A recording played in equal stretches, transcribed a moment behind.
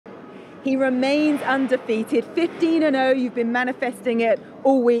He remains undefeated, 15-0. You've been manifesting it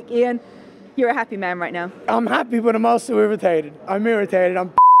all week, Ian. You're a happy man right now. I'm happy, but I'm also irritated. I'm irritated.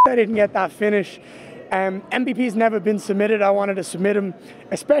 I'm I didn't get that finish. MVP's never been submitted. I wanted to submit him,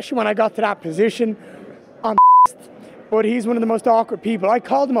 especially when I got to that position. I'm but he's one of the most awkward people. I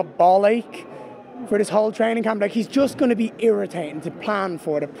called him a ball ache for this whole training camp. Like, he's just going to be irritating to plan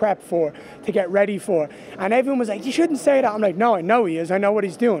for, to prep for, to get ready for. And everyone was like, you shouldn't say that. I'm like, no, I know he is. I know what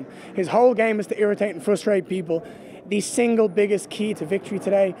he's doing. His whole game is to irritate and frustrate people. The single biggest key to victory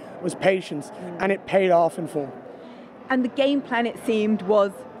today was patience, and it paid off in full. And the game plan, it seemed,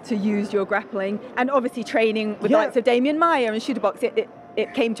 was to use your grappling and obviously training with likes of Damian Maia and Shooter Box.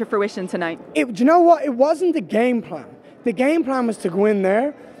 It came to fruition tonight. Do you know what? It wasn't the game plan. The game plan was to go in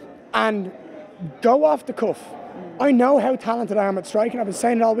there and go off the cuff. I know how talented I am at striking. I've been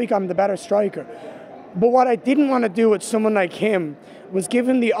saying it all week, I'm the better striker. But what I didn't want to do with someone like him was give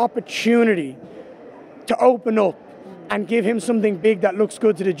him the opportunity to open up and give him something big that looks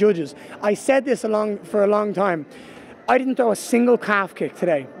good to the judges. I said this for a long time. I didn't throw a single calf kick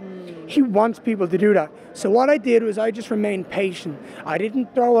today. He wants people to do that. So what I did was I just remained patient. I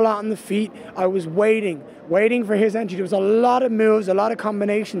didn't throw a lot on the feet. I was waiting for his entry. There was a lot of moves, a lot of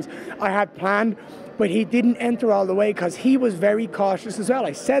combinations I had planned, but he didn't enter all the way because he was very cautious as well.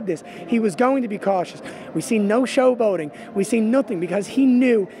 I said this. He was going to be cautious. We see no showboating. We see nothing because he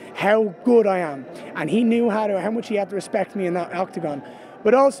knew how good I am, and he knew how much he had to respect me in that octagon.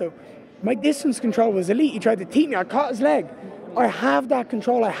 But also, my distance control was elite. He tried to teep me. I caught his leg. I have that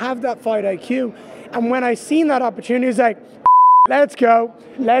control. I have that fight IQ. And when I seen that opportunity, it's like, let's go.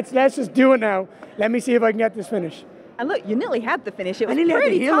 Let's just do it now. Let me see if I can get this finish. And look, you nearly had the finish. It was pretty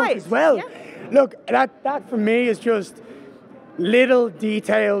pretty tight as well. Yeah. Look, that for me is just little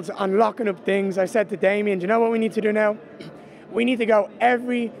details on locking up things. I said to Damien, do you know what we need to do now? We need to go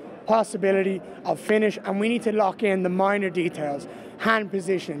every possibility of finish, and we need to lock in the minor details. Hand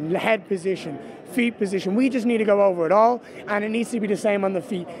position, head position, feet position. We just need to go over it all, and it needs to be the same on the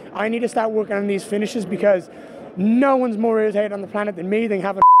feet. I need to start working on these finishes because no one's more irritated on the planet than me than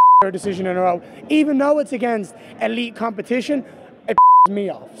having a decision in a row. Even though it's against elite competition, it me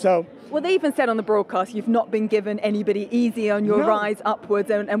off. So. Well, they even said on the broadcast, you've not been given anybody easy on your rise upwards,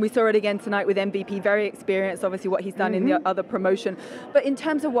 and we saw it again tonight with MVP, very experienced, obviously what he's done in the other promotion. But in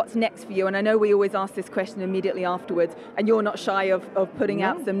terms of what's next for you, and I know we always ask this question immediately afterwards, and you're not shy of putting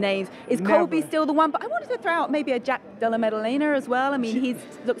out some names, is Colby still the one? But I wanted to throw out maybe a Jack Della Maddalena as well. I mean, he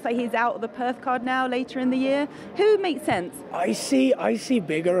looks like he's out of the Perth card now later in the year. Who makes sense? I see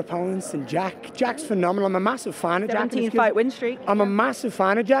bigger opponents than Jack. Jack's phenomenal. I'm a massive fan of Jack. 17-fight win streak. I'm a massive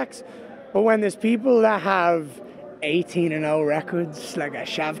fan of Jack's. But when there's people that have 18-0 records, like a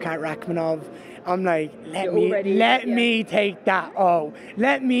Shavkat Rakhmonov, I'm like, let me take that. Oh,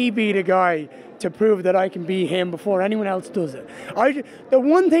 let me be the guy to prove that I can be him before anyone else does it. The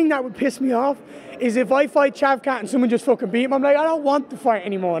one thing that would piss me off is if I fight Shavkat and someone just fucking beat him. I'm like, I don't want to fight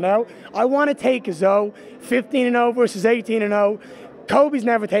anymore now. I want to take a Zoe, 15-0 versus 18-0. Kobe's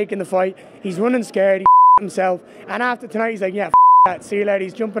never taken the fight. He's running scared. He himself. And after tonight, he's like, yeah, that. See you later.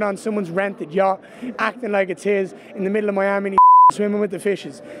 He's jumping on someone's rented yacht, acting like it's his in the middle of Miami, and he's swimming with the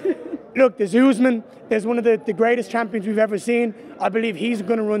fishes. Look, there's Usman. There's one of the greatest champions we've ever seen. I believe he's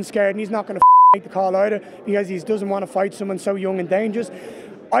going to run scared, and he's not going to make the call either because he doesn't want to fight someone so young and dangerous.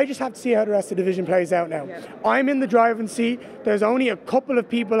 I just have to see how the rest of the division plays out now. Yeah. I'm in the driving seat. There's only a couple of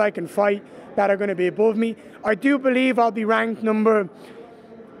people I can fight that are going to be above me. I do believe I'll be ranked number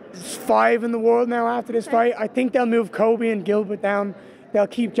 5 in the world now after this fight. I think they'll move Kobe and Gilbert down. They'll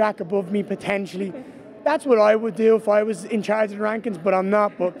keep Jack above me potentially. That's what I would do if I was in charge of the rankings, but I'm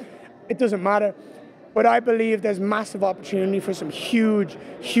not, but it doesn't matter. But I believe there's massive opportunity for some huge,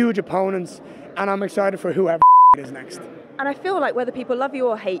 huge opponents, and I'm excited for whoever it is next. And I feel like whether people love you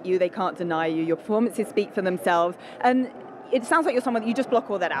or hate you, they can't deny you. Your performances speak for themselves. And it sounds like you're someone that you just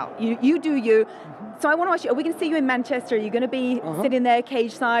block all that out. You do you. So I want to ask you, are we going to see you in Manchester? Are you going to be sitting there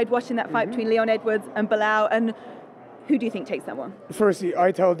cage side watching that fight between Leon Edwards and Bilal? And who do you think takes that one? Firstly,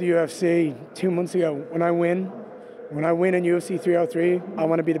 I told the UFC 2 months ago, when I win in UFC 303, I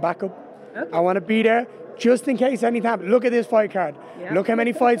want to be the backup. Okay. I want to be there just in case anything happens. Look at this fight card. Yeah. Look how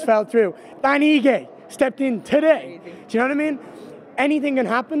many fights fell through. Dan Ige stepped in today. Crazy. Do you know what I mean? Anything can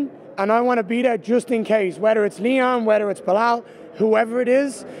happen, and I want to be there just in case, whether it's Leon, whether it's Bilal, whoever it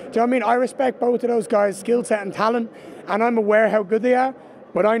is. Do you know what I mean? I respect both of those guys' skill set and talent, and I'm aware how good they are,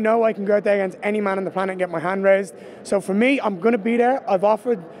 but I know I can go out there against any man on the planet and get my hand raised. So for me, I'm going to be there. I've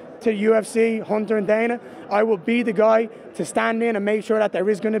offered to UFC, Hunter and Dana, I will be the guy to stand in and make sure that there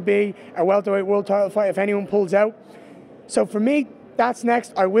is going to be a welterweight world title fight if anyone pulls out. So for me, that's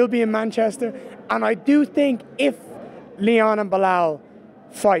next. I will be in Manchester. And I do think if Leon and Bilal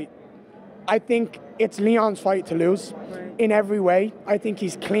fight, I think it's Leon's fight to lose in every way. I think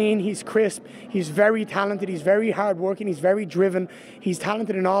he's clean, he's crisp, he's very talented, he's very hardworking, he's very driven, he's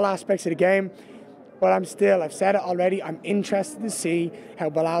talented in all aspects of the game. But I've said it already, I'm interested to see how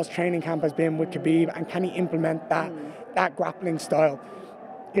Bilal's training camp has been with Khabib, and can he implement that grappling style.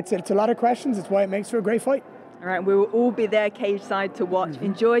 It's a lot of questions, it's why it makes for a great fight. All right, we will all be there cage side to watch.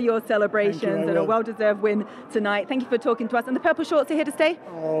 Enjoy your celebrations and a well-deserved win tonight. Thank you for talking to us. And the purple shorts are here to stay?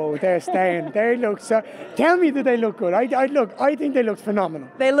 Oh, they're staying. They look so... Tell me that they look good. I think they look phenomenal.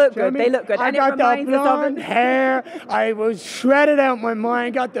 They look good. They look good. I got the blonde hair. I was shredded out my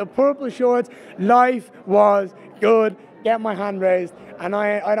mind. Got the purple shorts. Life was good. Get my hand raised. And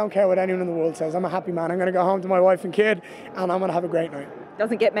I don't care what anyone in the world says. I'm a happy man. I'm going to go home to my wife and kid, and I'm going to have a great night.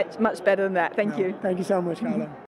 Doesn't get much better than that. Thank you. Thank you so much, Caroline.